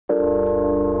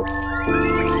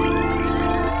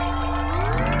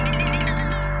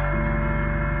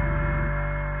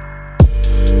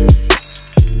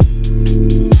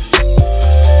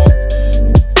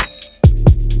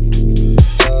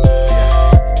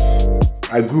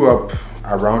I grew up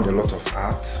around a lot of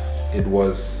art. It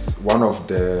was one of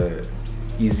the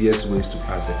easiest ways to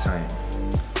pass the time.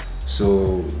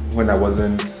 So when I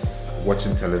wasn't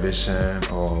watching television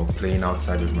or playing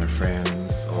outside with my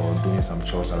friends or doing some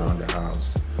chores around the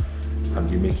house,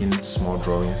 I'd be making small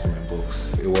drawings in my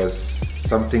books. It was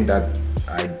something that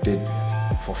I did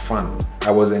for fun.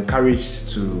 I was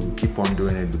encouraged to keep on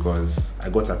doing it because I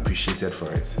got appreciated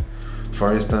for it.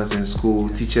 For instance, in school,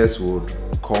 teachers would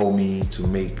call me to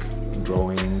make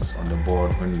drawings on the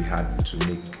board when we had to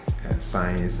make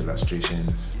science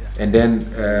illustrations. And then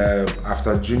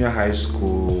after junior high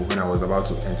school, when I was about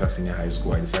to enter senior high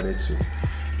school, I decided to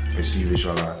pursue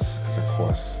visual arts as a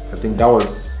course. I think that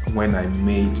was when I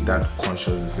made that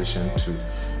conscious decision to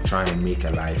try and make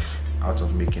a life out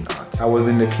of making art. I was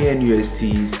in the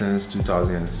KNUST since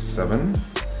 2007,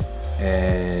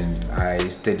 and I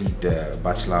studied the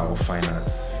Bachelor of Fine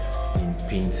Arts in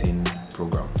Painting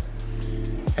program.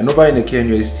 And over in the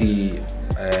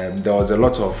KNUST, there was a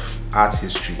lot of art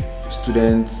history.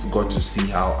 Students got to see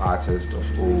how artists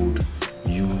of old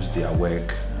used their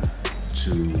work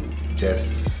to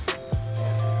just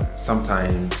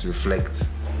sometimes reflect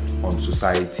on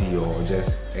society or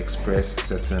just express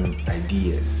certain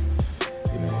ideas.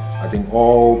 You know, I think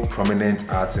all prominent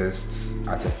artists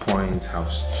at a point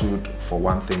have stood for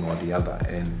one thing or the other,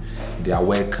 and their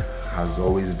work has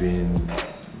always been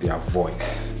their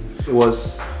voice. It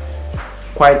was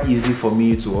quite easy for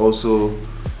me to also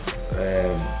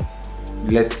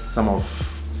let some of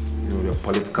the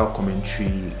political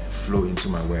commentary flow into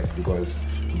my work, because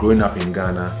growing up in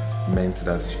Ghana meant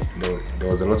that there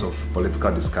was a lot of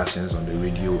political discussions on the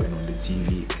radio and on the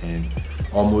TV, and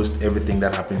almost everything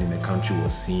that happened in the country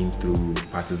was seen through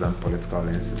partisan political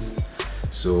lenses.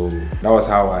 So that was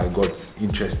how I got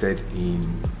interested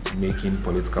in making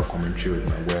political commentary with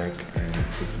my work, and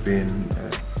it's been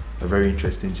a very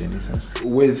interesting journey since.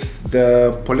 With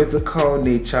the political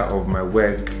nature of my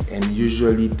work and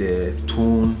usually the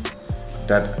tone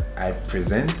that I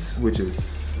present, which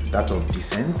is that of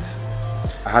dissent,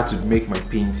 I had to make my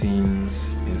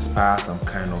paintings inspire some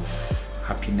kind of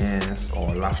happiness or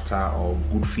laughter or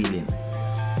good feeling,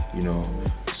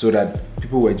 so that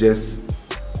people were just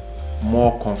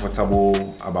more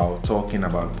comfortable about talking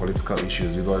about political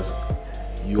issues, because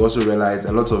you also realize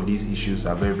a lot of these issues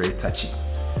are very, very touchy.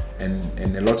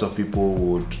 And a lot of people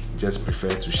would just prefer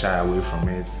to shy away from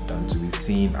it than to be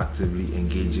seen actively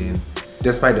engaging.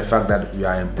 Despite the fact that we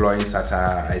are employing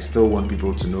satire, I still want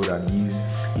people to know that these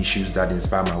issues that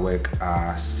inspire my work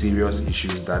are serious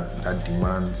issues that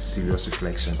demand serious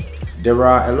reflection. There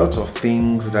are a lot of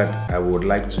things that I would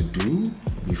like to do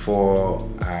before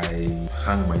I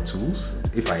hang my tools,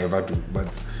 if I ever do. But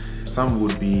some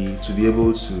would be to be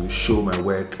able to show my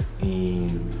work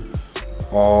in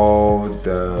all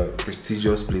the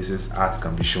prestigious places art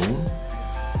can be shown,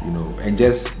 and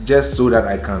just so that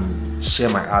I can share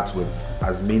my art with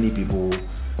as many people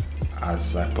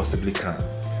as I possibly can.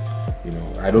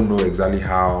 I don't know exactly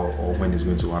how or when it's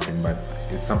going to happen, but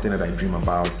it's something that I dream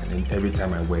about, and then every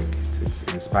time I work,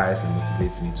 it inspires and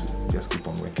motivates me to just keep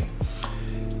on working.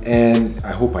 And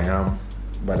I hope I am,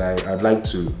 but I'd like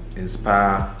to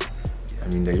inspire,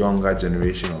 the younger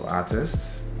generation of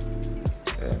artists,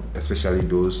 especially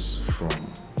those from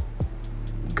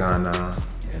Ghana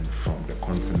and from the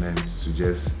continent, to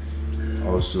just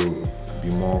also be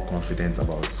more confident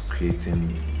about creating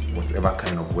whatever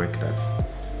kind of work that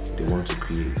they want to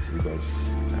create,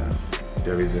 because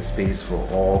there is a space for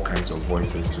all kinds of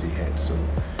voices to be heard. So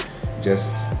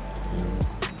just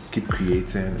keep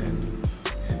creating and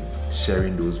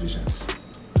sharing those visions.